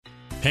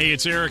Hey,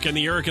 it's Eric, and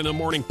the Eric in the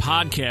Morning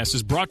podcast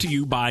is brought to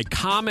you by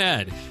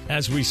ComEd.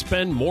 As we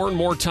spend more and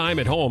more time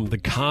at home, the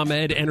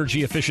ComEd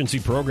Energy Efficiency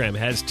Program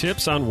has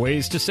tips on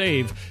ways to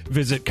save.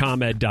 Visit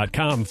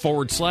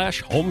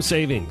ComEd.com/home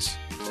savings.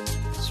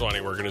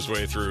 Swanee working his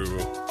way through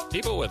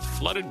people with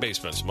flooded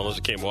basements. Melissa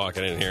came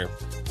walking in here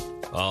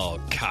all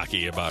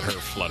cocky about her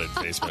flooded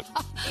basement.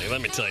 Hey, let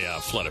me tell you how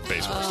flooded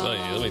basements.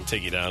 Let me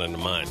take you down into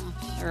mine.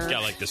 It's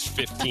got like this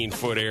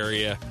 15-foot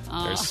area.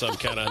 There's some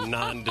kind of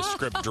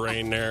nondescript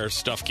drain there.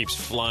 Stuff keeps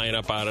flying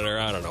up out of there.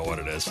 I don't know what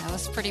it is. That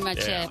was pretty much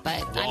it.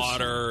 But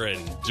water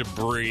and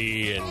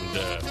debris and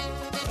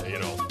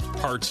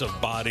parts of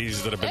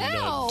bodies that have been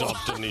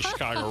dumped in the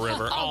Chicago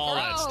River. All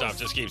that stuff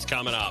just keeps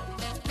coming up.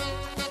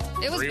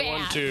 It was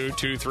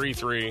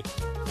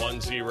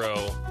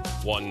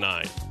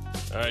 312-233-1019.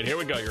 All right, here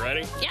we go. You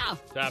ready? Yeah.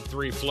 Top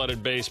 3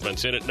 flooded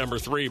basements. In at number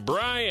 3,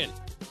 Brian.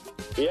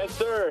 Yes,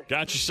 sir.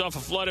 Got yourself a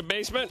flooded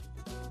basement?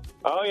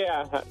 Oh,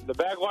 yeah. The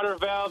backwater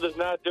valve does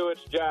not do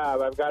its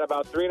job. I've got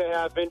about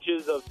 3.5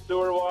 inches of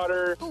sewer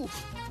water,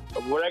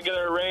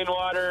 regular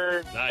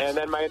rainwater, and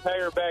then my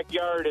entire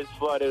backyard is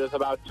flooded with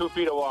about 2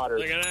 feet of water.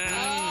 Look at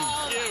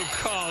that. You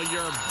call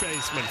your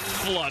basement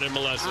flooded,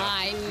 Melissa.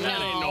 I know.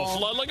 That ain't no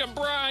flood. Look at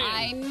Brian.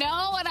 I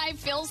know, and I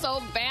feel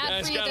so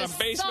bad for you. He's got a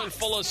basement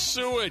full of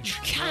sewage.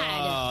 God.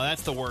 Oh,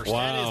 that's the worst. Wow.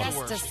 That is the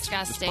worst. That's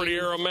disgusting. Pretty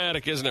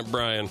aromatic, isn't it,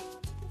 Brian?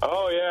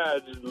 Oh, yeah.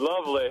 It's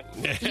lovely.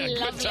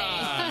 Good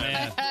time,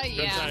 man.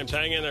 Good times.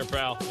 Hang in there,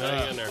 pal.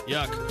 Hang in there.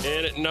 Yuck.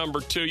 In at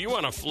number 2, you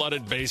want a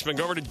flooded basement?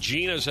 Go over to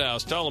Gina's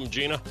house. Tell them,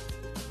 Gina.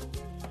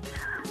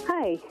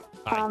 Hi.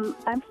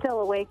 I'm still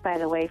awake, by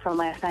the way, from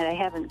last night. I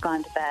haven't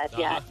gone to bed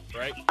yet.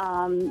 Right.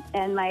 And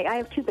I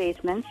have 2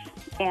 basements,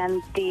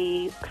 and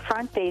the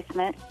front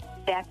basement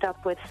backed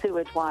up with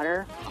sewage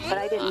water, but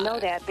I didn't know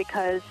that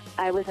because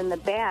I was in the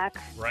back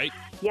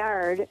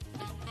yard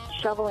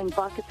shoveling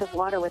buckets of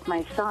water with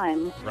my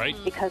son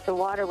because the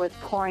water was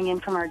pouring in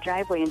from our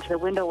driveway into the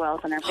window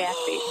wells in our back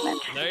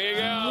basement. There you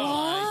go.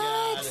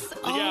 What?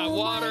 You got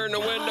water in the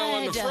window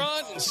in the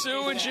front and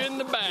sewage in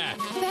the back.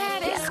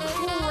 That is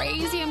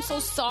crazy. I'm so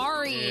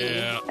sorry.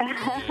 Yeah.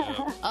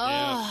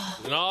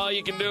 And all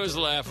you can do is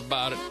laugh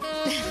about it.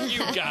 You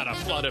got a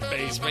flooded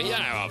basement.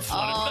 Yeah, a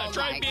flooded.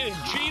 Try being in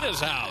Gina's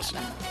house.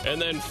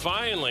 And then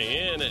finally,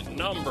 in at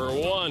number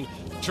 1,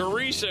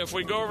 Teresa, if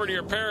we go over to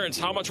your parents,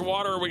 how much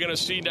water are we going to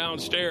see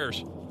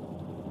downstairs?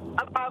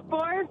 About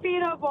 4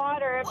 feet of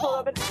water pulled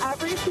up in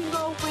every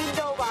single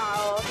window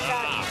well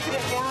that you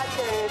can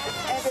imagine.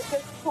 And it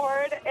just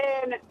poured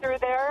in through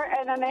there,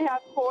 and then they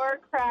have 4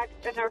 cracks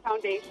in their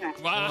foundation.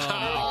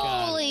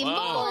 Wow. Holy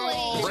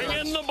moly. Bring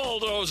in the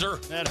bulldozer.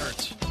 That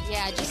hurts.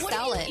 Yeah, just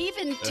sell it. What do you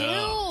even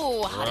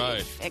do? How do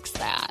you fix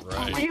that?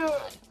 Right. You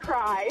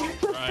cry.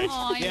 Right.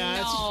 Oh, I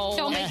know.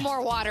 Don't make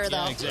more water,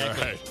 though. Yeah,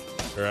 exactly.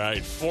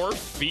 Right. 4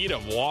 feet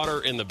of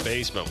water in the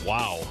basement.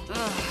 Wow.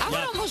 I would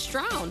almost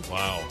drown.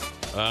 Wow.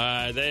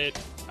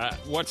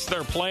 What's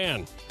their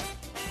plan?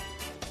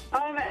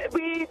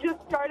 We just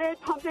started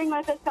pumping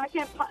with a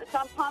second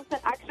sump pump, an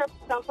extra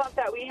sump pump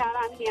that we had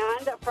on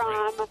hand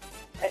from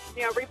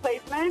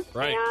replacement,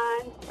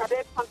 and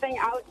started pumping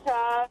out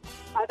to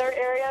other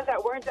areas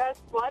that weren't as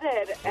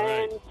flooded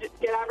and just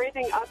get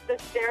everything up the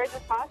stairs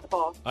as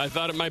possible. I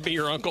thought it might be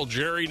your Uncle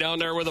Jerry down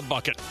there with a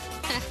bucket.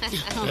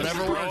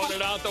 Whatever works. Throwing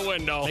it out the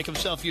window. Make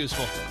himself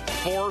useful.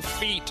 4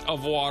 feet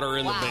of water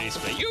in the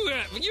basement.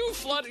 You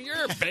flooded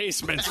your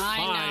basement's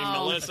fine,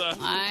 Melissa.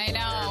 I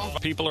know.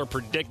 People are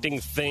predicting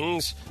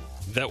things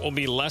that will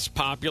be less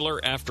popular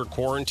after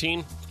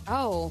quarantine.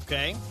 Oh.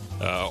 Okay.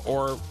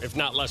 Or if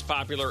not less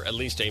popular, at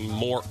least a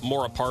more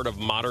a part of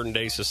modern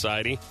day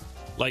society.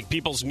 Like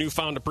people's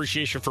newfound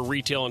appreciation for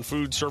retail and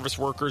food service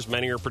workers,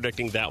 many are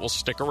predicting that will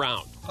stick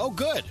around. Oh,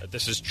 good.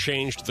 This has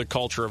changed the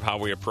culture of how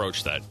we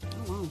approach that.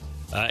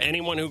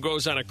 Anyone who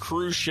goes on a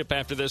cruise ship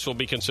after this will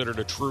be considered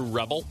a true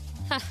rebel.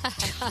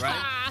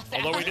 Right?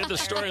 Although we did the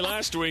story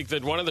last week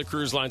that one of the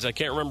cruise lines, I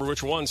can't remember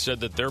which one, said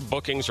that their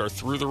bookings are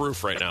through the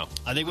roof right now.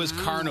 I think it was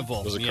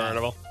Carnival. Was it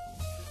Carnival?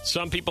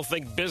 Some people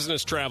think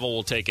business travel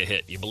will take a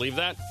hit. You believe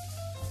that?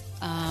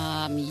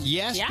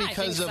 Yes,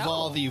 because of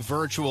all the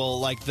virtual,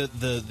 like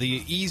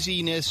the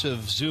easiness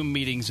of Zoom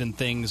meetings and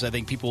things. I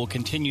think people will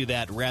continue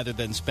that rather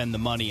than spend the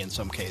money in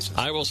some cases.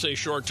 I will say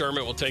short term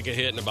it will take a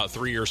hit, and about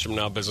 3 years from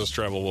now business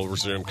travel will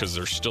resume because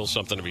there's still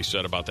something to be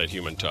said about that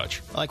human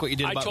touch. I like what you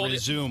did about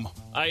Resume.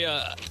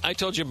 I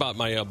told you about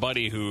my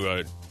buddy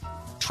who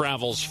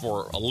travels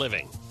for a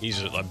living.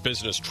 He's a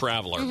business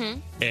traveler,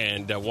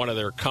 and one of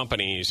their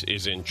companies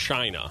is in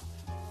China.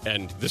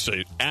 And this is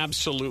an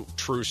absolute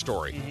true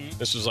story.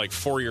 This was like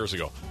 4 years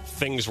ago.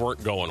 Things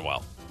weren't going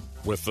well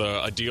with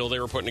a deal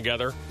they were putting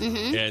together.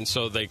 And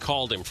so they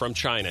called him from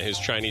China, his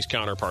Chinese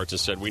counterparts,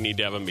 and said, we need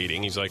to have a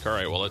meeting. He's like, all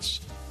right, well,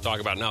 let's talk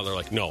about it now. They're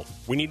like, no,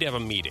 we need to have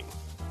a meeting.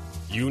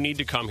 You need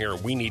to come here.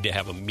 We need to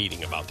have a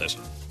meeting about this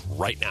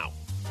right now.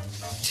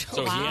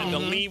 So he had to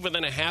leave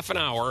within a half an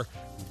hour,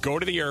 go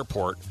to the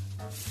airport,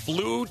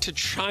 flew to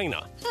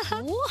China.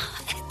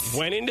 What?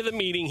 Went into the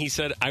meeting. He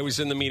said, I was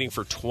in the meeting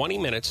for 20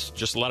 minutes.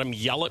 Just let him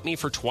yell at me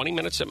for 20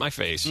 minutes at my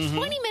face. 20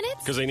 minutes?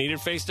 Because they needed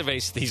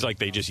face-to-face. He's like,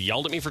 they just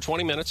yelled at me for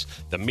 20 minutes.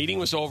 The meeting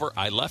was over.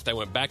 I left. I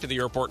went back to the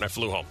airport, and I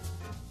flew home.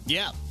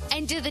 Yeah.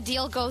 And did the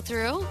deal go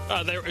through?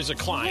 There is a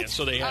client,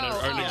 so they had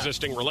an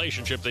existing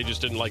relationship. They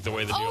just didn't like the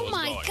way the deal was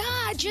going. Oh, my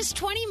God. Just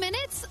 20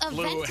 minutes of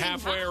Flew venting,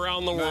 halfway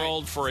around the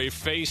world for a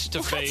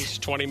face-to-face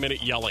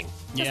 20-minute yelling.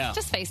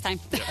 Just FaceTime.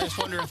 I just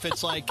wonder if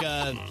it's like,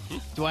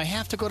 do I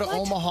have to go to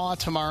Omaha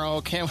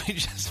tomorrow? Can't we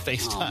just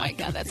FaceTime? Oh, my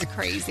God. That's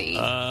crazy.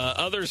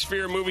 Others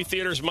fear movie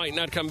theaters might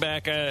not come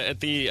back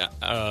out the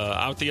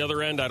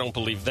other end. I don't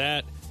believe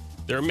that.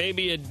 There may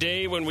be a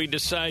day when we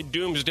decide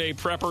doomsday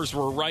preppers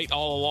were right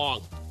all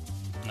along.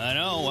 I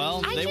know.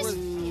 Well, they were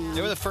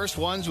the first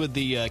ones with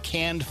the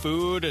canned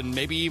food and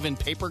maybe even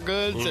paper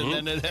goods,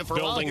 and then for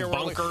building a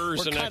while,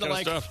 bunkers and that kind of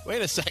stuff.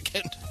 Wait a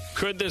second.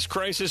 Could this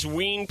crisis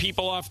wean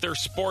people off their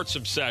sports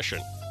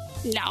obsession?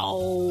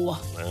 No.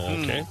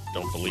 Okay,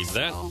 don't believe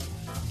that.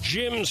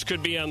 Gyms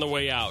could be on the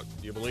way out.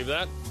 Do you believe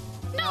that?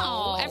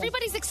 No.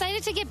 Everybody's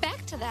excited to get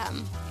back to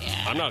them.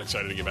 Yeah. I'm not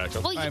excited to get back to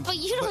them. Well, but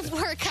you don't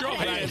work out. Show of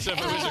hands if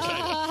who's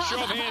excited.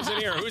 Show of hands in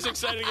here. Who's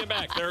excited to get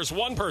back? There's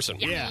one person.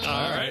 Yeah.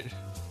 All right.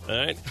 All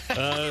right.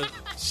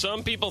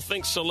 Some people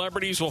think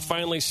celebrities will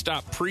finally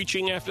stop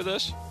preaching after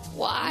this.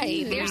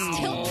 Why? They're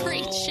still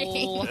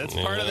preaching. That's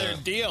part of their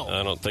deal.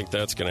 I don't think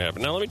that's going to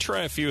happen. Now, let me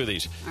try a few of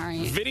these. All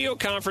right. Video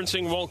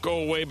conferencing won't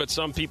go away, but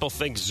some people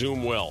think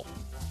Zoom will.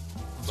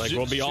 Like,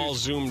 we'll be all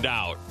zoomed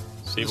out.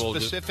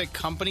 Specific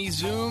company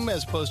Zoom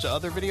as opposed to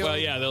other video? Well,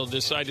 yeah, they'll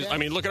decide. I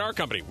mean, look at our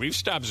company. We've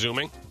stopped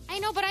Zooming. I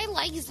know, but I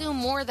like Zoom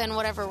more than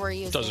whatever we're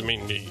using. Doesn't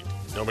mean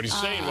nobody's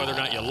saying whether or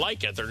not you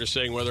like it. They're just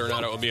saying whether or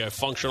not it will be a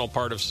functional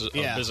part of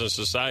business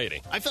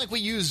society. I feel like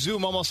we use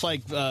Zoom almost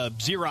like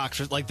Xerox,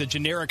 or like the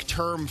generic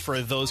term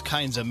for those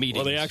kinds of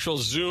meetings. Well, the actual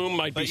Zoom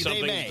might be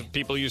something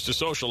people use to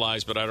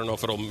socialize, but I don't know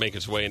if it'll make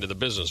its way into the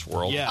business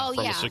world from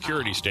a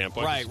security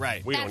standpoint.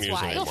 Right. We don't use it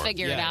anymore. You'll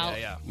figure it out.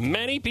 Yeah.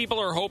 Many people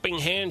are hoping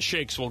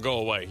handshakes will go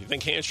away. You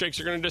think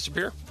handshakes are going to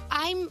disappear?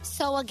 I'm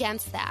so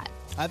against that.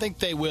 I think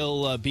they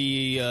will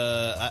be.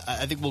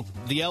 I think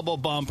the elbow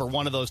bump or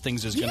one of those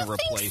things is going to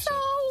replace it.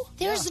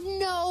 There's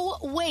no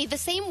way. The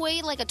same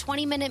way, like a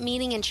 20-minute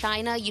meeting in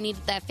China, you need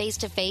that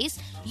face-to-face.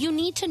 You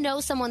need to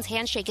know someone's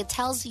handshake. It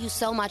tells you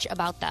so much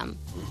about them.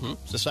 Mm-hmm.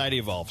 Society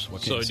evolves.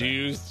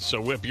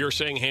 So Whip, you're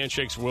saying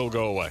handshakes will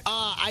go away?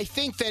 I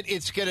think that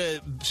it's going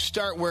to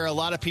start where a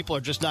lot of people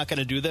are just not going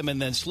to do them, and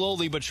then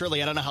slowly but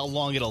surely, I don't know how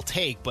long it'll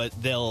take, but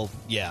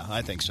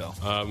I think so.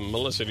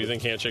 Melissa, do you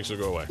think handshakes will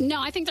go away? No,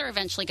 I think they're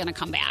eventually going to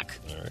come back.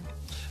 All right.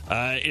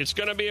 It's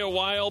going to be a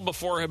while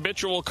before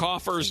habitual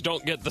coughers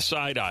don't get the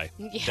side eye.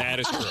 Yeah. That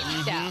is true.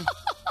 Yeah.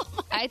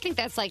 I think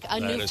that's like a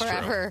new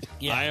forever.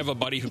 Yeah. I have a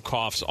buddy who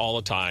coughs all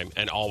the time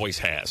and always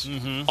has.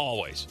 Mm-hmm.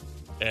 Always.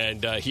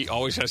 And he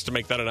always has to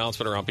make that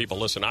announcement around people.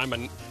 Listen, I'm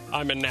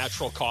a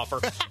natural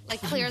cougher.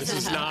 Like clear as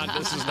this is not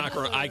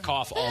I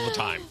cough all the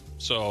time.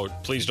 So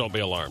please don't be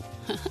alarmed.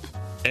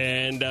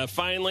 And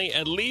finally,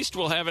 at least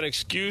we'll have an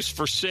excuse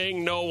for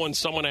saying no when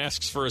someone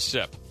asks for a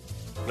sip.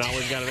 Now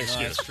we've got an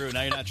excuse. That's true.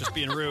 Now you're not just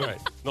being rude. Right.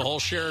 The whole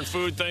sharing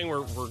food thing,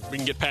 we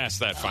can get past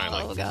that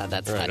finally. Oh, God,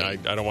 that's funny. I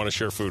don't want to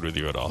share food with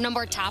you at all. No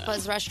more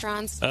tapas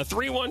restaurants.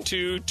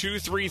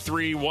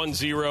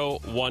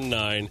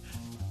 312-233-1019.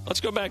 Let's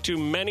go back to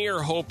many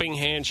are hoping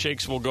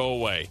handshakes will go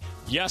away.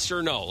 Yes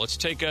or no? Let's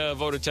take a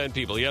vote of 10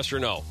 people. Yes or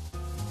no?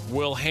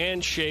 Will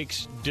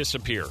handshakes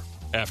disappear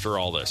after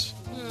all this?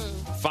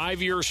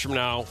 5 years from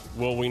now,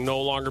 will we no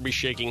longer be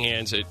shaking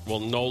hands? It will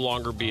no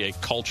longer be a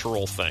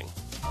cultural thing.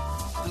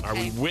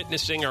 Okay.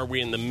 Are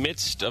we in the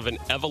midst of an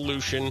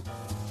evolution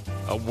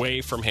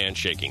away from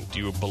handshaking? Do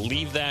you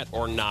believe that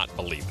or not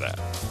believe that?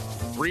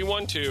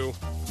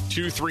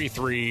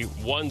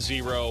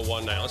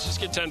 312-233-1019. Let's just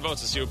get 10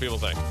 votes and see what people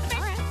think.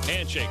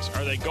 Handshakes,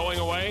 are they going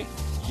away?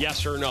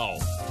 Yes or no?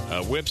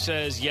 Whip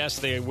says yes,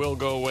 they will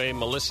go away.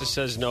 Melissa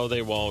says no,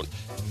 they won't.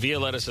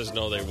 Violetta says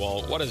no, they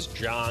won't. What does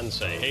John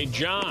say? Hey,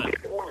 John.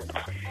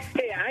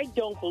 Hey, I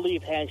don't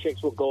believe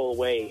handshakes will go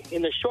away.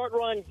 In the short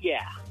run,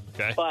 yeah.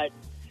 Okay. But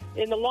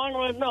in the long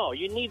run, no.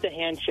 You need the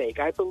handshake.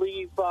 I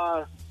believe,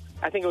 I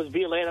think it was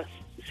Violetta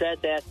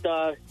said that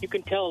you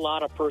can tell a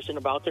lot of person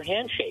about their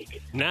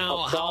handshake.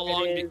 Now, how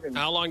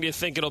long do you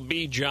think it'll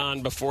be,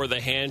 John, before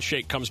the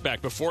handshake comes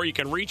back? Before you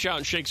can reach out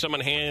and shake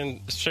someone's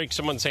hand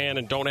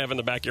and don't have in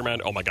the back of your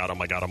mind, oh my God, oh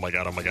my God, oh my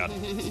God, oh my God.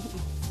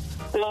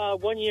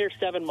 1 year,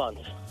 7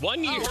 months.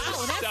 1 year,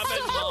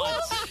 7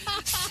 months.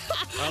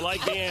 I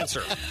like the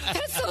answer.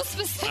 That's so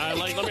specific. I'm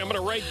going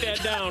to write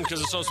that down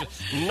because it's so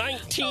specific.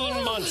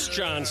 19 months,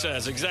 John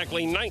says.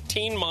 Exactly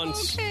 19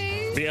 months.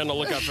 Okay. Be on the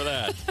lookout for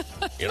that.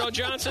 You know,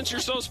 John, since you're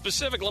so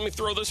specific, let me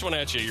throw this one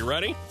at you. You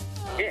ready?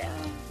 Yeah.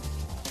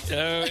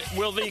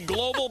 Will the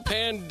global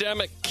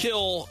pandemic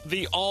kill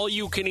the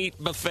all-you-can-eat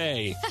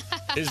buffet?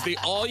 Is the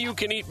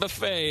all-you-can-eat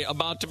buffet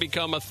about to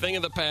become a thing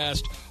of the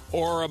past,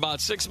 or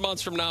about 6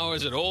 months from now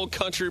is it Old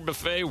Country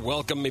Buffet?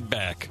 Welcome me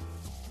back.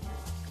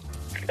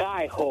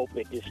 I hope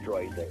it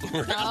destroys it.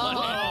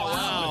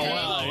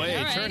 Wow.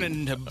 Hey, right.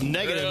 Turning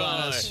negative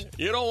on us.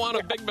 You don't want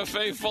a big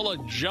buffet full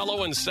of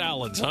Jell-O and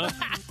salads, huh?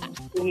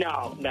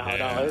 No.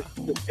 It's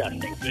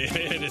disgusting.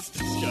 It is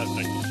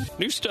disgusting.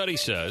 New study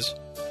says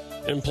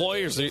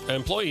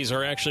employees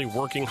are actually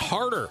working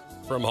harder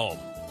from home.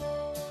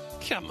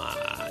 Come on.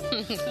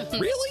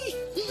 Really?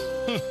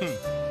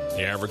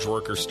 The average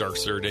worker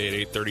starts their day at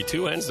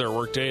 8:32, ends their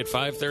workday at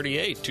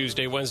 5:38.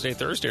 Tuesday, Wednesday,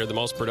 Thursday are the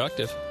most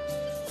productive.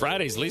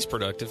 Friday's least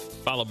productive,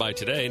 followed by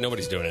today.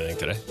 Nobody's doing anything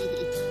today.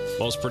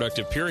 Most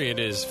productive period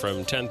is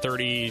from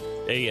 10:30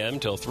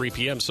 a.m. till 3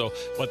 p.m. So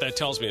what that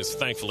tells me is,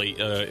 thankfully,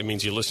 it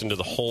means you listen to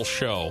the whole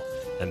show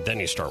and then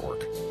you start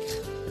work,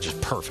 which is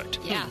perfect.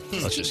 Yeah.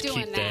 Let's just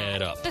keep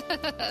that up.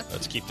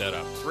 Let's keep that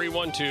up.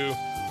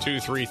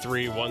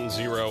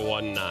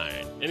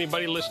 312-233-1019.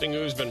 Anybody listening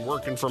who's been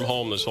working from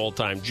home this whole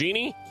time?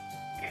 Jeannie?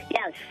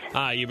 Yes.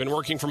 You've been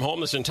working from home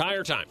this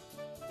entire time?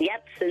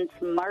 Yep, since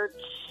March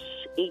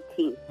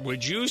 18th.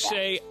 Would you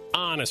say,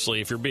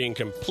 honestly, if you're being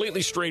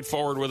completely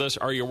straightforward with us,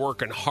 are you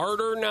working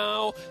harder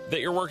now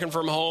that you're working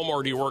from home,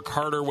 or do you work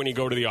harder when you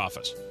go to the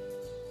office?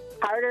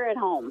 Harder at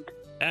home.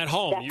 At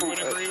home. Definitely. You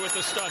would agree with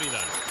the study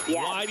then?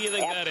 Yes. Why do you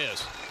think that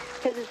is?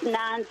 Because it's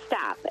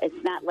nonstop.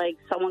 It's not like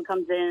someone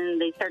comes in,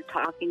 they start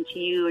talking to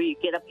you, or you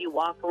get up, you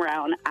walk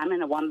around. I'm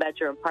in a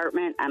one-bedroom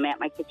apartment. I'm at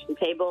my kitchen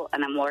table,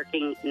 and I'm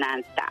working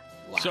nonstop.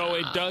 Wow. So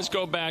it does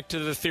go back to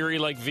the theory,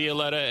 like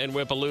Violetta and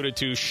Whip alluded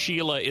to,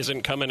 Sheila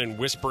isn't coming and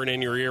whispering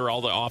in your ear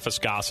all the office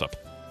gossip.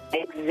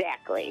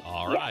 Exactly.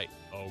 All right.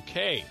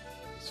 Okay.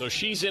 So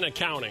she's in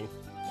accounting.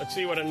 Let's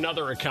see what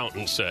another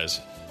accountant says.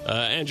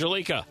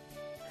 Angelica.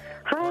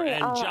 Hi. Or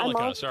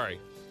Angelica, sorry.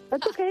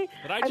 That's okay.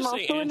 Did I just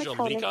say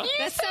Angelica?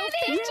 That's so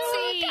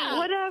fancy.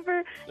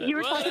 Whatever. You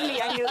were talking to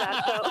me. I knew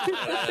that. So.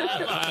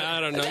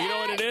 I don't know. You know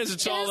what it is?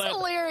 It's all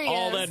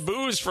that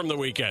booze from the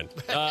weekend.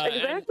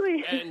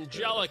 Exactly.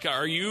 Angelica,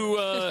 are you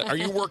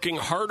working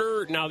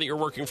harder now that you're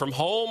working from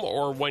home,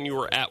 or when you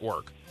were at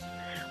work?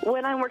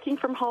 When I'm working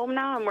from home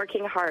now, I'm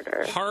working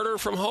harder. Harder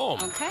from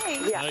home.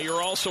 Okay. Yeah.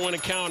 You're also in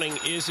accounting.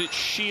 Is it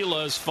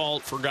Sheila's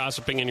fault for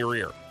gossiping in your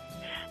ear?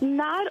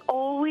 Not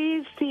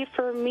always. See,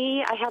 for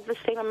me, I have the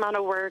same amount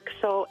of work.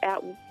 So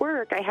at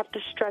work, I have to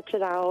stretch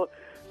it out.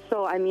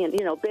 So I mean,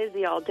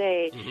 busy all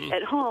day. Mm-hmm.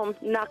 At home,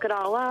 knock it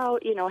all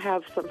out.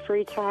 Have some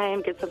free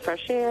time, get some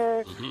fresh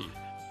air.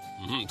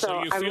 Mm-hmm. Mm-hmm.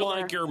 So you feel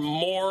like you're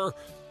more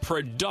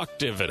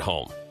productive at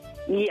home?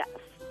 Yes,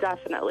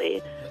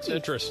 definitely. That's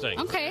interesting.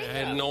 Okay. I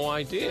had no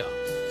idea.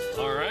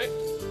 All right.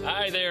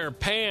 Hi there,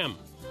 Pam.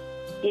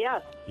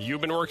 Yes. You've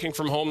been working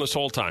from home this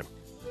whole time?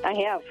 I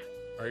have.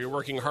 Are you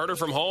working harder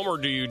from home, or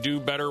do you do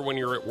better when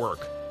you're at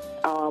work?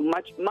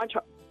 Much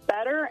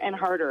better and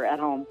harder at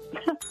home.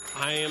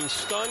 I am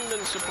stunned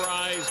and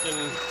surprised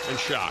and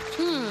shocked.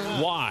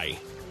 Why?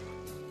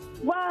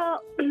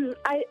 Well,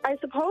 I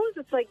suppose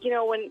it's like,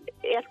 when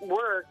at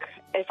work,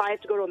 if I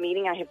have to go to a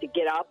meeting, I have to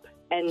get up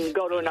and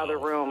go to another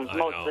room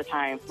most of the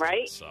time,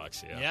 right? That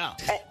sucks, yeah.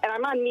 And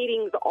I'm on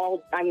meetings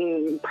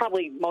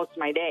probably most of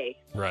my day.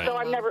 Right. So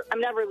I'm never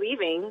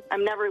leaving.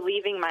 I'm never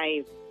leaving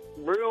my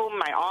room,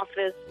 my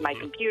office, my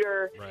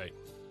computer. Right.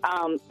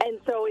 And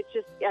so it's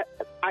just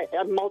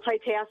I'm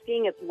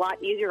multitasking. It's a lot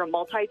easier to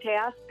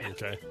multitask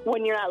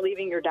when you're not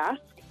leaving your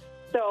desk.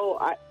 So,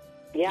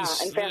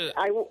 in fact,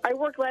 I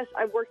worked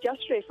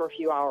yesterday for a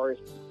few hours.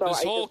 So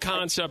this whole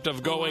concept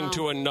of going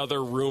to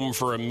another room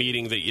for a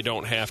meeting that you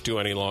don't have to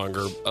any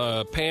longer.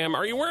 Pam,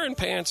 are you wearing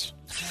pants?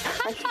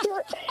 I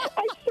sure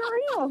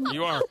am.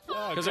 You are?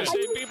 Because I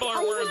say people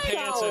aren't wearing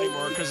pants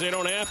anymore because they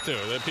don't have to.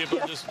 That people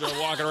are just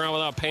walking around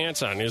without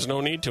pants on. There's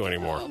no need to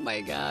anymore. Oh,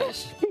 my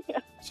gosh.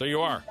 So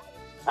you are?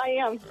 I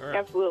am,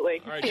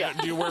 absolutely. All right. Yeah.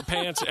 Do you wear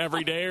pants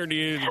every day, or do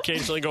you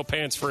occasionally go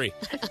pants-free?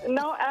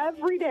 No,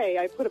 every day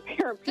I put a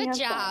pair of pants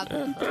on.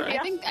 Good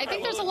job. I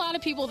think there's a lot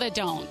of people that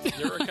don't.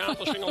 You're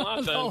accomplishing a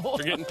lot, then. If you're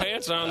getting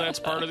pants on,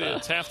 that's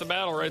it's half the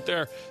battle right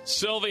there.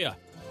 Sylvia.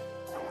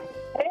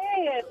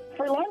 Hey,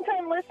 for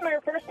long-time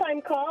listener,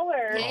 first-time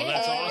caller. Oh,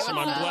 that's awesome.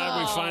 I'm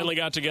glad we finally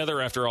got together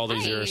after all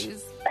these years.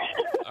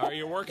 Are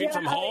you working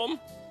from home?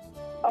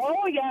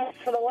 Oh, yes,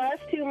 for the last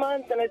 2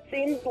 months, and it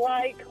seems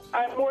like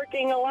I'm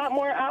working a lot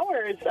more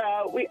hours.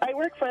 I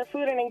work for a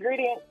food and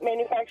ingredient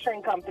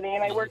manufacturing company,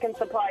 and I work in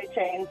supply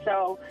chain.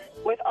 So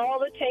with all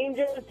the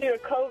changes due to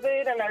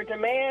COVID and our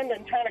demand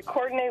and trying to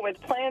coordinate with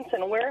plants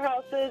and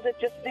warehouses, it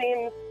just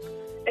seems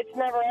it's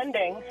never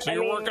ending. So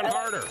you're working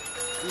harder.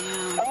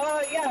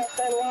 Oh, yes,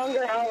 and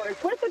longer hours.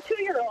 With a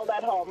 2-year-old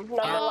at home,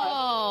 nonetheless.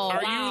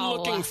 Are you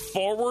looking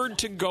forward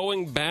to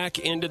going back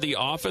into the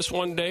office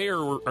one day,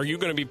 or are you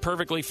going to be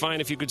perfectly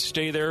fine if you could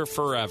stay there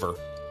forever?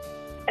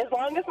 As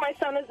long as my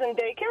son is in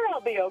daycare,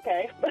 I'll be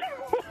okay. All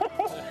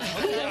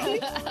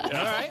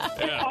right.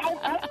 Yeah.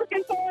 I'm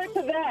looking forward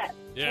to that.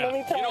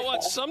 Yeah. You know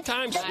what?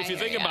 Sometimes, if you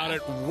think about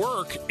it,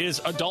 work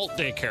is adult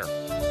daycare.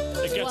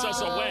 It gets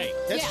us away.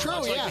 That's true,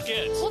 Much like the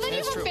kids. Well, then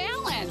you have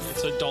balance.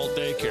 It's adult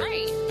daycare.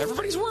 Right.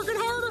 Everybody's working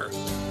harder.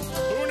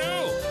 Who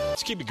knew?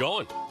 Let's keep it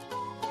going.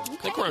 I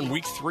think we're on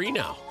week 3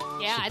 now.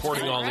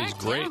 supporting all these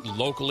great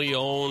locally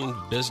owned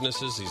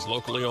businesses, these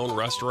locally owned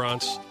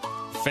restaurants,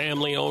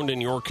 family owned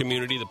in your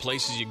community, the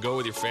places you go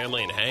with your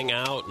family and hang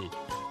out. And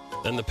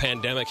then the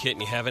pandemic hit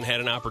and you haven't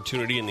had an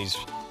opportunity, and these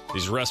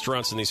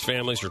restaurants and these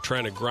families are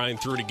trying to grind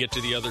through to get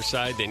to the other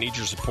side. They need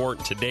your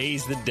support.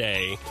 Today's the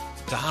day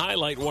to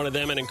highlight one of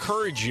them and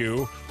encourage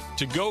you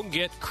to go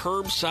get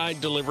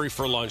curbside delivery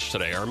for lunch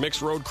today. Our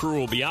Mixed Road crew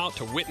will be out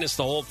to witness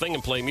the whole thing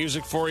and play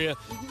music for you.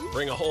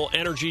 Bring a whole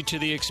energy to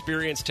the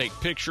experience, take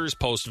pictures,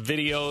 post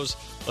videos.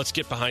 Let's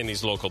get behind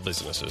these local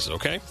businesses,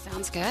 okay?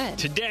 Sounds good.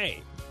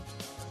 Today,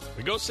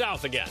 we go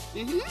south again.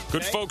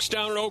 Good folks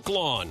down at Oak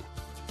Lawn.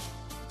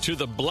 To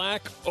the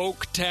Black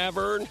Oak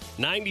Tavern,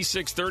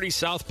 9630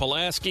 South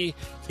Pulaski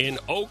in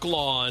Oak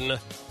Lawn.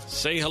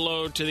 Say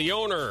hello to the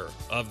owner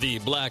of the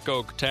Black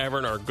Oak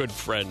Tavern, our good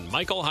friend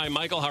Michael. Hi,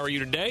 Michael. How are you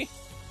today?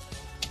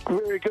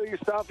 Very good.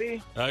 Yourself,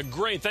 E?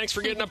 Great. Thanks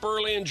for getting up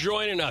early and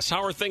joining us.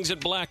 How are things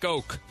at Black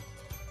Oak?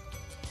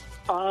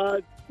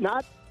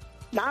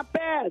 Not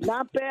bad.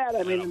 Not bad.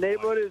 I mean, the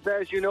neighborhood is,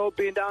 as you know,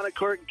 being down at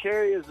Court and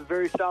Cary is a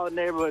very solid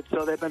neighborhood,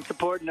 so they've been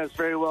supporting us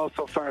very well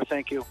so far.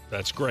 Thank you.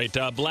 That's great.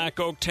 Black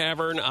Oak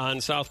Tavern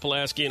on South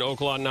Pulaski in Oak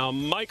Lawn. Now,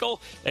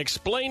 Michael,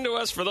 explain to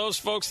us, for those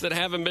folks that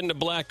haven't been to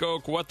Black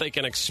Oak, what they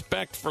can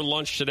expect for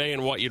lunch today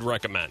and what you'd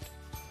recommend.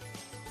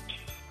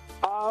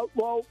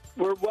 Well,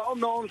 we're well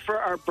known for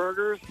our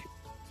burgers.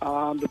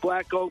 The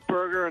Black Oak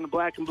Burger and the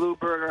Black and Blue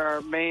Burger are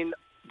our main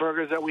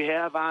burgers that we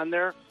have on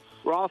there.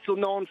 We're also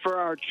known for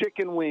our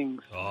chicken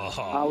wings.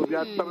 We've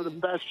got some of the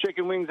best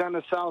chicken wings on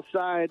the south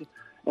side.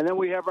 And then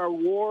we have our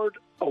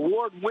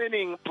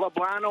award-winning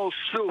poblano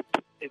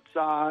soup. It's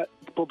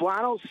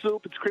poblano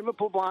soup. It's cream of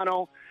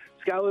poblano.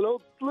 It's got a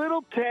little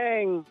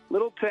tang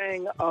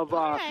of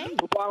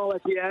poblano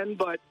at the end.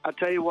 But I'll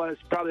tell you what,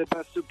 it's probably the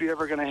best soup you're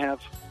ever going to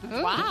have.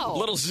 Wow.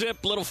 Little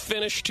zip, little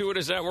finish to it.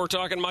 Is that what we're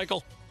talking,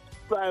 Michael?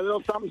 Right, a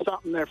little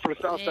something there for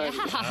the south side.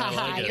 I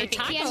like it. You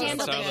can't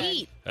handle the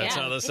heat. That's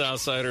how the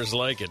Southsiders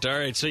like it. All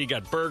right, so you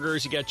got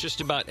burgers, you got just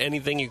about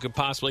anything you could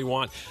possibly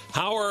want.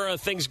 How are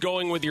things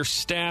going with your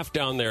staff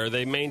down there? Are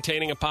they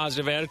maintaining a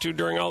positive attitude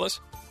during all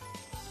this?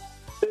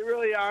 They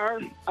really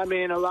are. I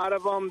mean, a lot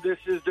of them, this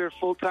is their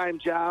full-time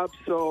job,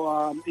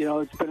 so,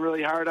 it's been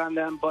really hard on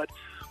them. But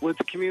with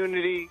the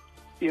community,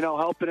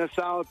 helping us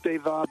out,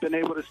 they've been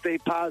able to stay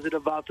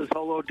positive about this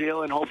whole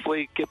ordeal and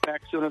hopefully get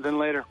back sooner than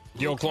later.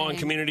 The Oak Lawn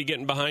community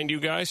getting behind you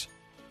guys?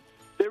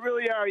 They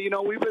really are.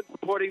 We've been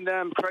supporting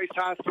them, Christ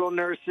Hospital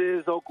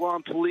nurses, Oak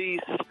Lawn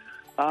Police,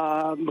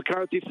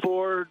 McCarthy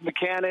Ford,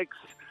 mechanics.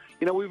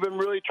 We've been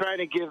really trying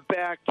to give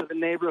back to the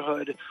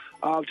neighborhood.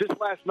 Just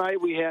last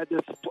night we had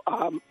this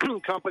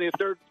company, a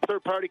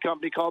third-party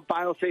company called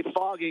BioSafe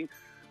Fogging,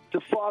 to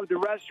fog the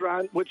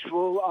restaurant, which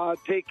will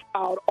take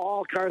out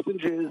all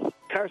carcinogens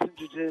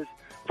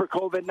for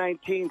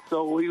COVID-19.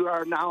 So we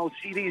are now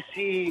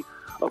CDC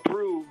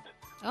approved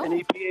and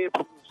EPA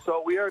approved.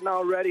 So we are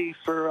now ready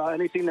for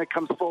anything that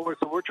comes forward.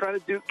 So we're trying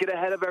to get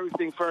ahead of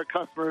everything for our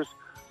customers.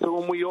 So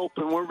when we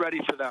open, we're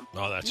ready for them.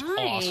 Oh, that's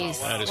nice.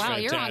 awesome. That is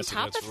fantastic. You're on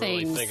top that's of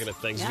really things. Thinking of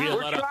things. Yeah.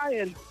 We're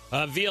trying.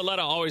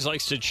 Violetta always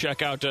likes to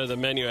check out the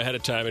menu ahead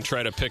of time and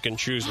try to pick and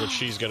choose what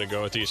she's going to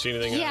go with. Do you see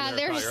anything? Yeah,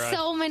 there's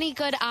so many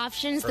good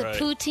options. The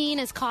poutine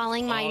is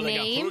calling my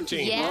name. Got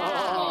poutine. Yeah,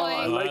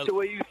 I like the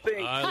way you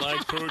think. I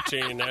like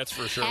poutine, that's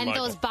for sure. And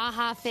Michael. those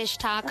Baja fish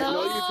tacos. I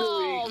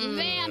know you do.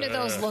 Man, do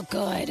those look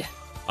good.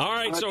 All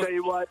right, I'll tell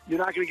you what, you're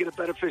not going to get a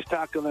better fish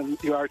taco than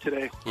you are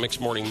today. Mixed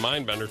Morning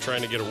Mindbender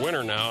trying to get a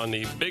winner now on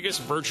the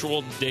biggest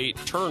virtual date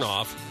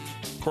turnoff.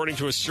 According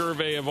to a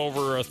survey of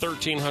over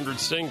 1,300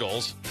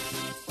 singles,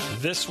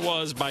 this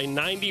was, by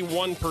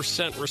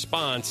 91%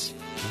 response,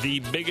 the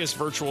biggest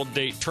virtual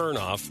date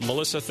turnoff.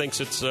 Melissa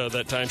thinks it's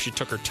that time she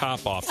took her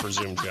top off for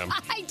Zoom Gem.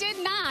 I did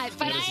not,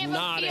 but I have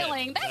a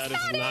feeling. That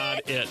is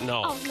not it.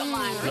 No. Oh, come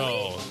on. Really?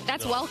 No.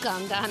 That's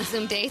welcomed on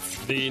Zoom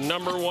dates. The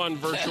number one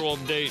virtual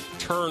date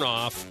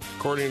turnoff,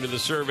 according to the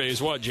survey,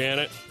 is what,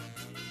 Janet?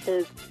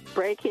 Is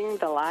breaking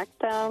the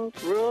lockdown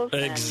rules.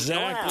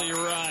 Exactly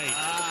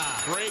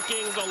right.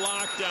 Breaking the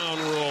lockdown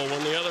rule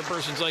when the other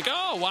person's like,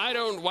 oh, why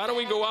don't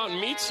we go out and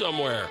meet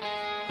somewhere?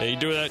 And you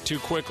do that too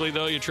quickly,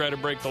 though. You try to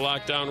break the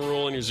lockdown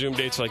rule, and your Zoom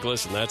date's like,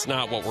 listen, that's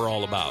not what we're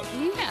all about.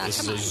 Yeah, this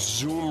is a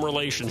Zoom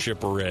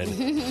relationship we're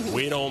in.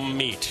 We don't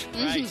meet.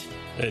 Right.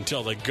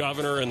 Until the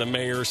governor and the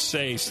mayor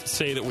say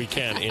that we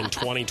can in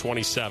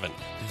 2027.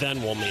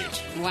 Then we'll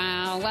meet.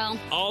 Wow, well.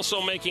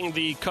 Also making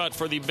the cut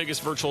for the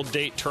biggest virtual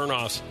date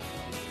turnoffs,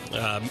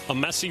 a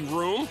messy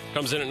room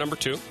comes in at number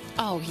 2.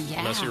 Oh,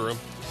 yeah. Messy room.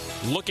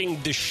 Looking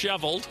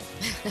disheveled.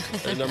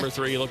 At number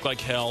 3, you look like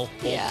hell.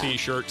 Old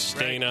T-shirt,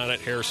 stain on it,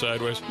 hair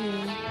sideways.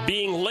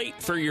 Being late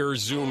for your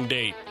Zoom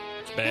date.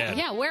 Bad.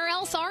 Yeah, where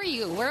else are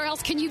you? Where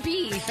else can you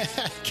be?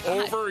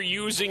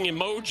 Overusing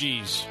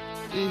emojis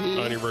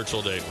on your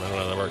virtual date. I don't know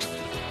how that works.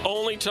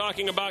 Only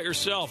talking about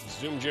yourself. Does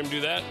Zoom Gym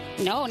do that?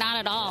 No, not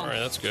at all. All right,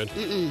 that's good.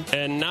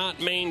 And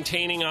not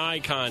maintaining eye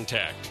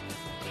contact.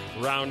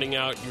 Rounding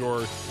out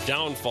your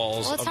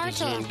downfalls of the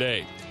Zoom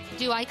date.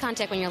 Do eye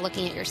contact when you're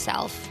looking at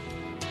yourself.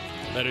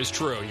 That is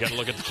true. You got to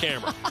look at the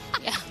camera.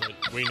 Yeah.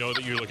 We know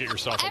that you look at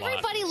yourself a lot.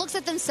 Everybody looks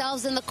at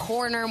themselves in the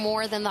corner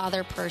more than the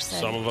other person.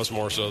 Some of us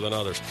more so than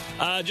others.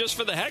 Just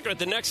for the heck of it,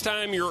 the next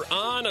time you're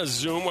on a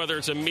Zoom, whether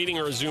it's a meeting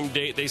or a Zoom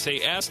date, they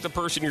say ask the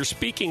person you're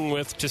speaking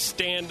with to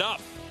stand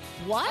up.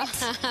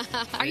 What?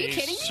 Are you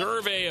kidding me? A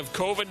survey of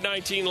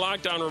COVID-19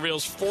 lockdown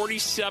reveals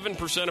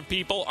 47% of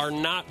people are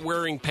not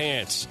wearing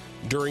pants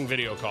during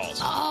video calls.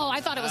 Oh, I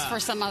thought it was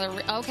for some other...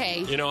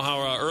 Okay. You know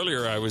how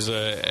earlier I was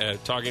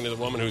talking to the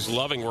woman who's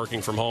loving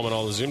working from home and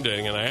all the Zoom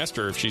dating, and I asked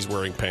her if she's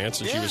wearing pants,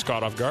 and she was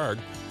caught off guard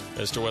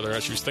as to whether or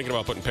not she was thinking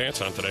about putting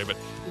pants on today. But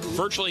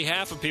virtually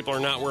half of people are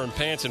not wearing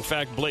pants. In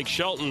fact, Blake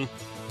Shelton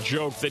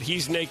joked that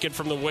he's naked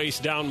from the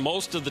waist down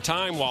most of the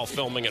time while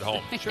filming at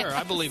home. Sure,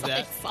 I believe that.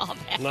 I saw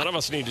that. None of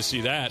us need to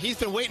see that. He's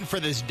been waiting for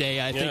this day,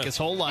 I think, his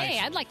whole life. Hey,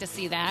 I'd like to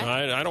see that.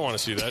 I don't want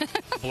to see that.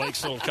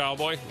 Blake's little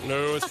cowboy?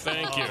 No,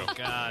 thank you. Oh,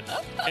 God.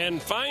 And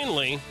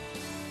finally,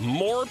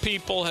 more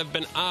people have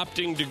been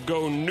opting to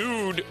go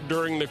nude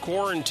during the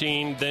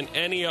quarantine than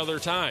any other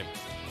time.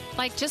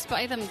 Like, just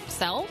by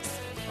themselves?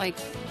 Like...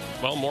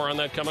 Well, more on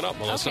that coming up,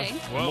 Melissa. Okay.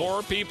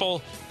 More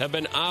people have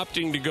been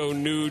opting to go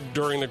nude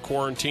during the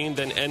quarantine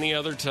than any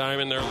other time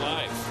in their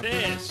life.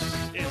 This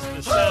is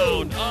the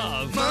sound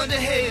of... Monday,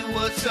 hey,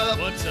 what's up?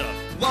 What's up?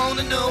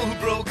 Wanna know who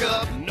broke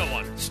up? No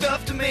one.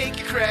 Stuff to make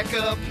you crack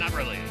up? Not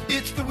really.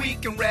 It's the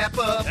weekend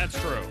wrap-up. That's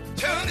true.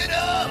 Turn it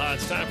up!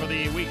 It's time for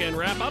the weekend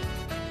wrap-up.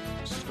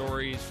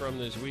 Stories from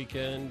this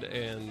weekend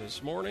and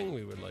this morning.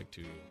 We would like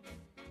to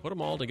put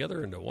them all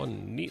together into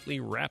one neatly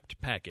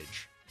wrapped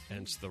package.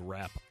 Hence the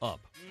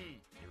wrap-up.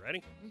 You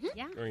ready? Mm-hmm.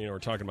 Yeah. We're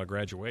talking about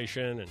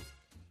graduation and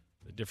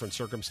the different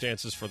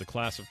circumstances for the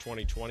class of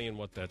 2020 and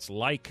what that's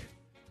like.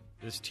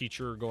 This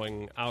teacher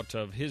going out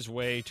of his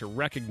way to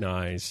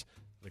recognize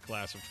the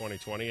class of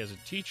 2020 as a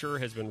teacher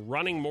has been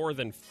running more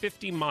than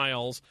 50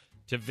 miles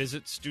to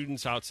visit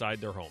students outside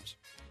their homes.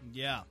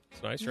 Yeah.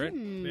 It's nice, right?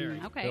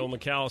 Very. Okay. Bill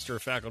McAllister, a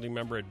faculty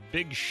member at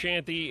Big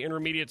Shanty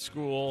Intermediate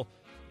School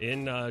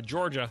in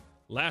Georgia,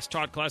 last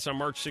taught class on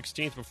March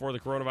 16th before the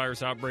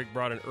coronavirus outbreak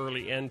brought an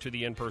early end to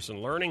the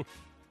in-person learning.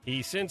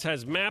 He since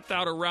has mapped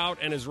out a route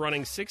and is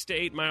running 6 to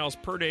 8 miles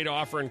per day to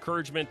offer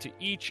encouragement to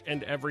each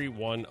and every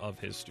one of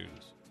his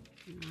students.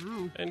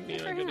 Wow. And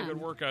getting a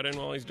good workout in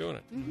while he's doing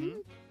it.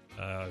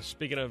 Mm-hmm.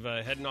 Speaking of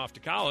heading off to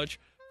college,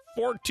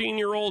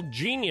 14-year-old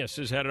genius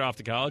is headed off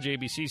to college.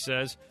 ABC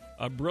says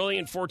a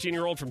brilliant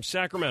 14-year-old from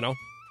Sacramento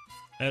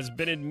has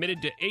been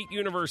admitted to 8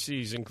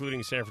 universities,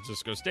 including San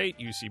Francisco State,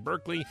 UC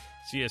Berkeley,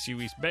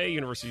 CSU East Bay,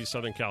 University of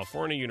Southern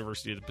California,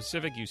 University of the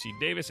Pacific, UC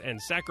Davis,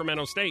 and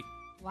Sacramento State.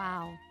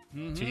 Wow.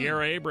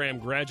 Tiara Abraham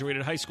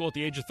graduated high school at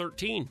the age of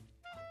 13.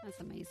 That's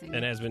amazing.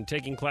 And has been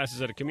taking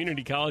classes at a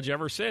community college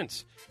ever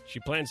since. She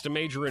plans to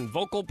major in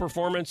vocal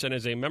performance and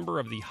is a member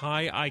of the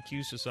High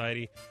IQ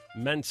Society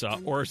Mensa,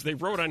 or as they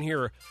wrote on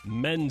here,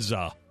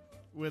 Mensa.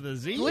 With a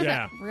Z?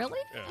 Yeah. Really?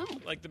 Yeah. Oh.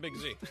 Like the big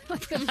Z.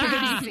 Like the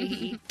big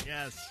Z.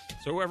 Yes.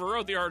 So whoever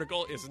wrote the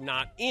article is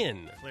not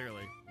in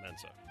Clearly.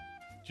 Mensa.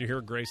 Did you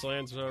hear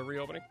Graceland's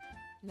reopening?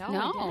 No.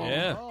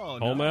 Yeah. Oh,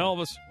 Home no. of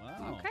Elvis.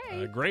 Wow.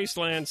 Okay.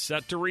 Graceland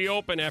set to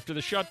reopen after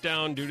the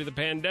shutdown due to the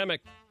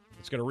pandemic.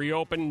 It's going to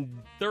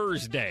reopen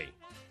Thursday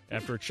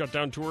after it shut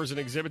down tours and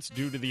exhibits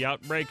due to the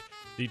outbreak.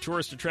 The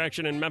tourist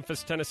attraction in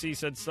Memphis, Tennessee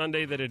said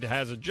Sunday that it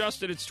has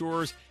adjusted its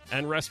tours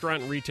and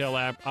restaurant and retail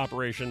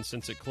operations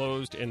since it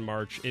closed in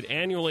March. It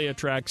annually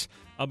attracts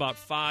about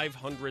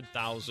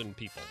 500,000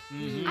 people.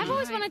 Mm-hmm. I've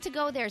always wanted to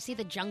go there, see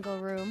the Jungle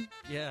Room.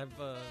 Yeah,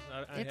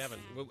 I haven't.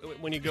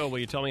 When you go, will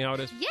you tell me how it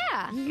is?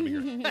 Yeah. That'd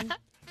be great.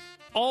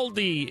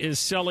 Aldi is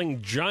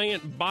selling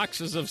giant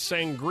boxes of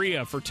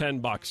sangria for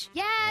 $10.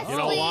 Yes, You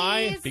know please.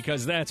 why?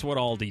 Because that's what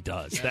Aldi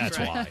does. That's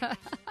why.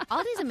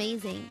 Aldi's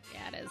amazing.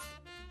 Yeah, it is.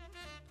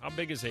 How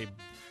big is a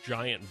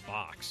giant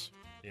box?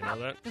 You know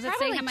that? Does it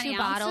Probably say how many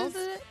 2 ounces?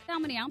 bottles. How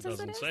many ounces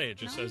Doesn't it is? say. It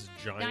just says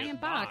giant,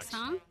 Giant box,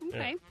 huh?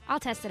 Okay. I'll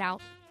test it out.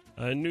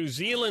 New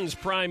Zealand's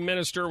prime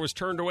minister was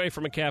turned away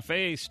from a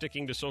cafe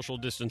sticking to social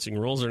distancing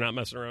rules. They're not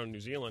messing around in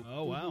New Zealand.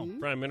 Oh, wow.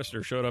 Prime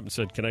minister showed up and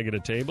said, "Can I get a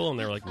table?" And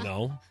they're like,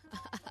 "No."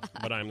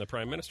 But I'm the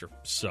prime minister.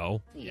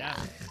 So, Yeah.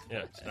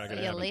 it's not going to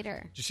See you happen.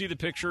 later. Did you see the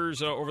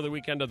pictures over the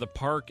weekend of the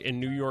park in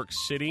New York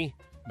City?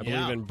 I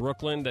believe in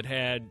Brooklyn, that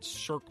had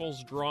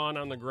circles drawn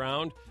on the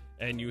ground,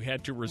 and you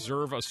had to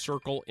reserve a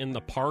circle in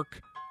the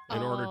park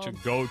in order to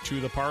go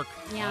to the park.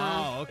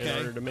 Yeah. Oh, okay. In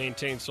order to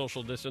maintain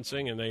social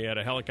distancing, and they had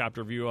a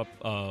helicopter view up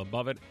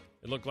above it.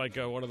 It looked like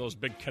one of those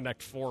big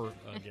Connect 4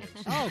 games.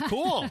 Oh,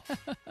 cool.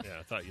 Yeah,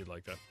 I thought you'd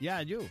like that. Yeah,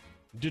 I do.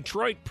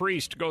 Detroit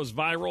priest goes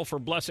viral for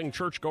blessing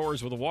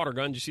churchgoers with a water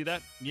gun. Did you see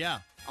that? Yeah.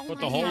 Oh Put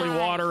my the holy God.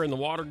 water in the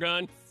water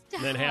gun,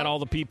 and then had all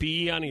the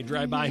PPE on. He'd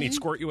drive by and he'd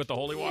squirt you with the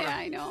holy water. Yeah,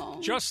 I know.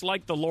 Just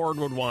like the Lord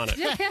would want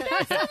it.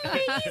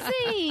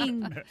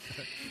 Amazing.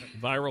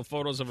 Viral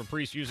photos of a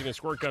priest using a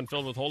squirt gun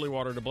filled with holy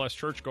water to bless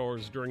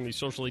churchgoers during the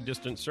socially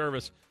distanced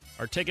service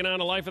are taking on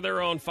a life of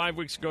their own. 5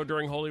 weeks ago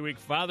during Holy Week,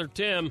 Father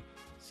Tim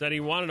said he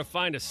wanted to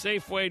find a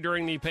safe way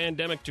during the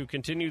pandemic to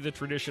continue the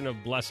tradition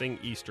of blessing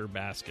Easter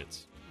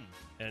baskets.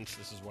 Hence,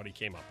 this is what he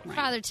came up with.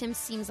 Father Tim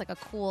seems like a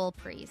cool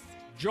priest.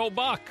 Joe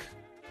Buck.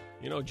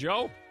 You know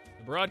Joe?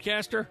 The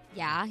broadcaster?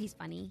 Yeah, he's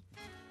funny.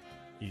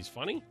 He's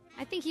funny?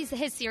 I think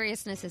his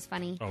seriousness is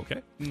funny.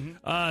 Okay.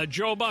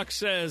 Joe Buck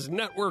says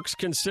networks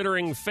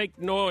considering fake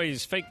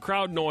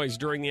crowd noise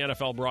during the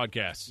NFL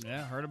broadcasts.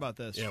 Yeah, heard about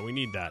this. Yeah, we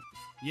need that.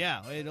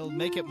 Yeah, it'll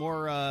make it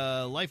more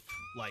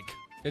lifelike.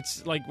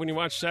 It's like when you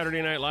watch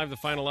Saturday Night Live, the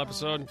final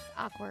episode.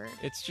 Awkward.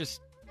 It's just,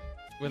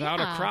 without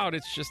a crowd,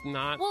 it's just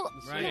not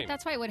the same. Yeah,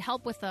 that's why it would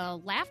help with the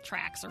laugh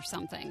tracks or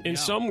something. In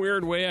some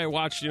weird way, I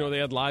watched, they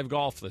had live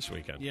golf this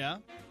weekend. Yeah.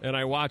 And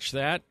I watched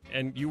that,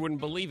 and you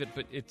wouldn't believe it,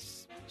 but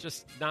it's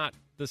just not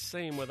the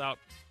same without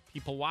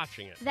people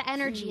watching it. The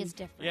energy is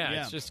different.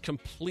 Yeah, it's just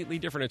completely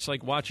different. It's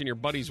like watching your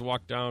buddies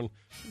walk down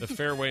the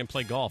fairway and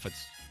play golf.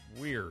 It's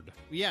weird.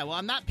 Yeah, well,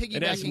 I'm not piggybacking.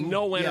 It has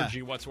no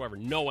energy whatsoever.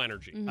 No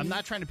energy. I'm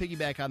not trying to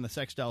piggyback on the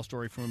sex doll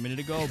story from a minute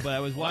ago, but I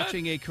was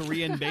watching a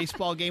Korean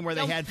baseball game where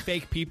they had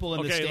fake people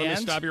in the stands. Okay, let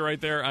me stop you right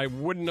there. I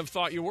wouldn't have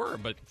thought you were,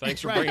 but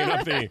thanks for bringing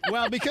up the...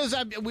 Well, because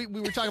we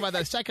were talking about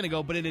that a second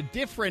ago, but in a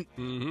different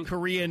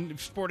Korean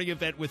sporting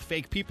event with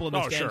fake people in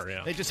the stands. Sure,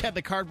 yeah. They just had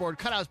the cardboard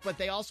cutouts, but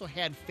they also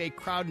had fake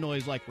crowd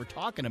noise like we're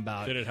talking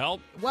about. Did it help?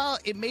 Well,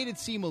 it made it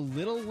seem a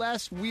little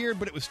less weird,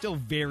 but it was still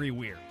very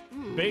weird.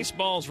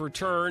 Baseball's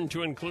return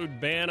to include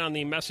ban on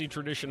the messy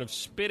tradition of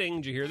spitting.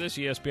 Did you hear this?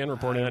 ESPN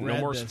reporting that no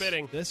more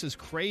spitting. This is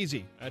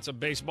crazy. That's a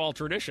baseball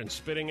tradition,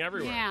 spitting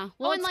everywhere. Yeah.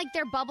 Well, and like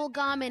their bubble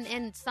gum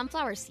and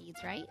sunflower seeds,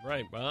 right?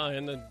 Right. Well,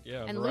 and a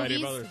variety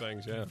of other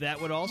things, yeah.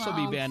 That would also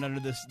be banned under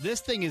this.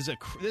 This thing is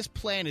this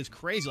plan is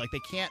crazy. Like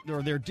they can't,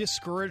 or they're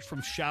discouraged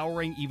from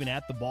showering even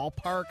at the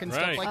ballpark and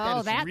stuff like that.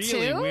 Oh, that it's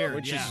really too? weird.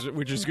 Which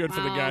is good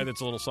for the guy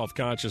that's a little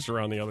self-conscious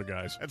around the other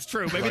guys. That's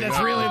true. Maybe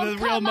that's really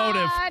the real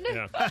motive.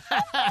 Yeah.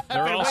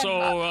 They're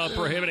also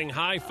prohibiting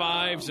high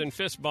fives and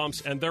fist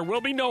bumps, and there will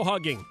be no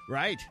hugging.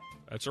 Right.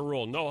 That's a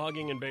rule. No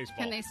hugging in baseball.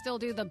 Can they still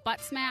do the butt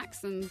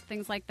smacks and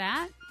things like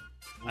that?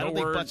 I don't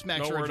think butt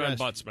smacks are addressed. No word on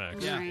butt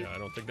smacks. Yeah. I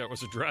don't think that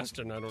was addressed,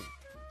 and I don't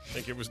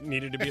think it was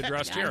needed to be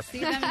addressed here. See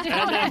them do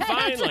And then it.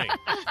 finally,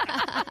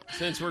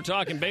 since we're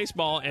talking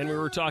baseball, and we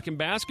were talking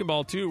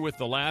basketball too with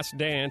The Last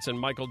Dance and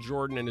Michael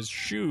Jordan and his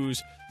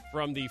shoes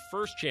from the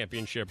first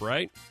championship,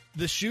 right?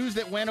 The shoes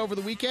that went over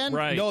the weekend?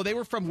 Right. No, they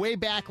were from way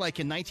back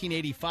like in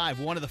 1985,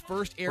 one of the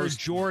first Air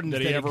Jordans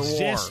that he ever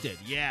existed.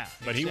 Wore. Yeah.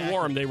 But he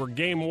wore them. They were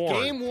game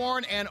worn. Game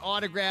worn and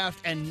autographed,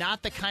 and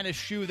not the kind of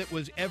shoe that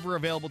was ever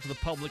available to the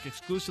public,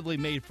 exclusively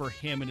made for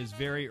him in his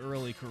very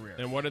early career.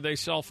 And what did they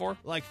sell for?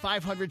 Like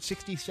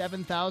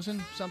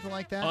 $567,000, something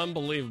like that.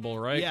 Unbelievable,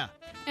 right? Yeah.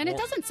 And it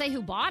doesn't say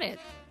who bought it.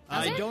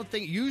 I don't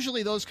think,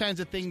 usually those kinds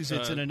of things,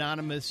 it's an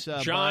anonymous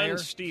John buyer.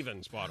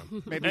 Stevens bought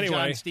them. Maybe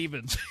anyway, John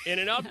Stevens. In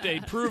an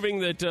update proving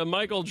that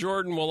Michael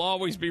Jordan will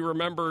always be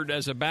remembered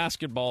as a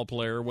basketball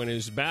player when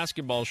his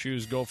basketball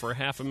shoes go for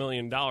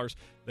 $500,000,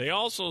 they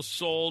also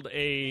sold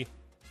a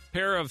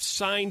pair of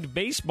signed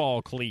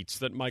baseball cleats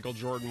that Michael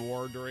Jordan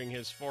wore during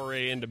his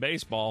foray into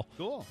baseball.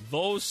 Cool.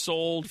 Those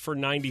sold for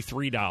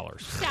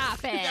 $93. Stop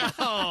it.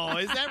 Oh,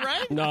 is that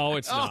right? No,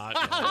 it's not.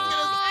 No.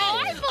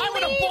 I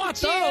would have bought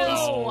those.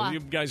 No, you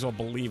guys will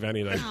believe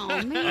anything.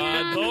 Oh,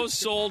 man. Those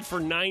sold for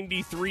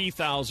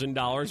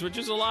 $93,000, which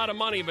is a lot of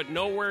money, but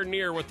nowhere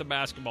near what the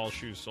basketball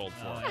shoes sold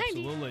for.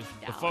 Absolutely.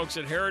 The folks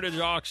at Heritage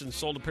Auctions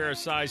sold a pair of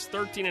size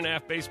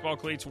 13.5 baseball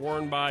cleats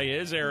worn by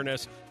His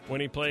Airness when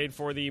he played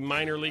for the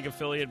minor league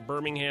affiliate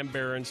Birmingham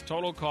Barons.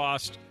 Total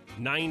cost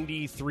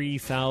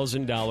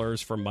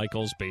 $93,000 for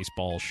Michael's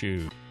baseball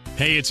shoe.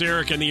 Hey, it's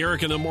Eric, and the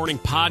Eric in the Morning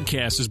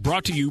podcast is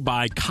brought to you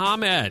by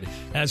ComEd.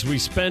 As we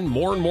spend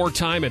more and more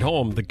time at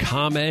home, the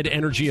ComEd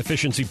Energy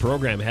Efficiency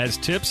Program has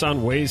tips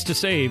on ways to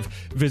save.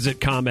 Visit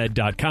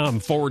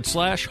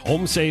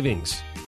ComEd.com/home savings.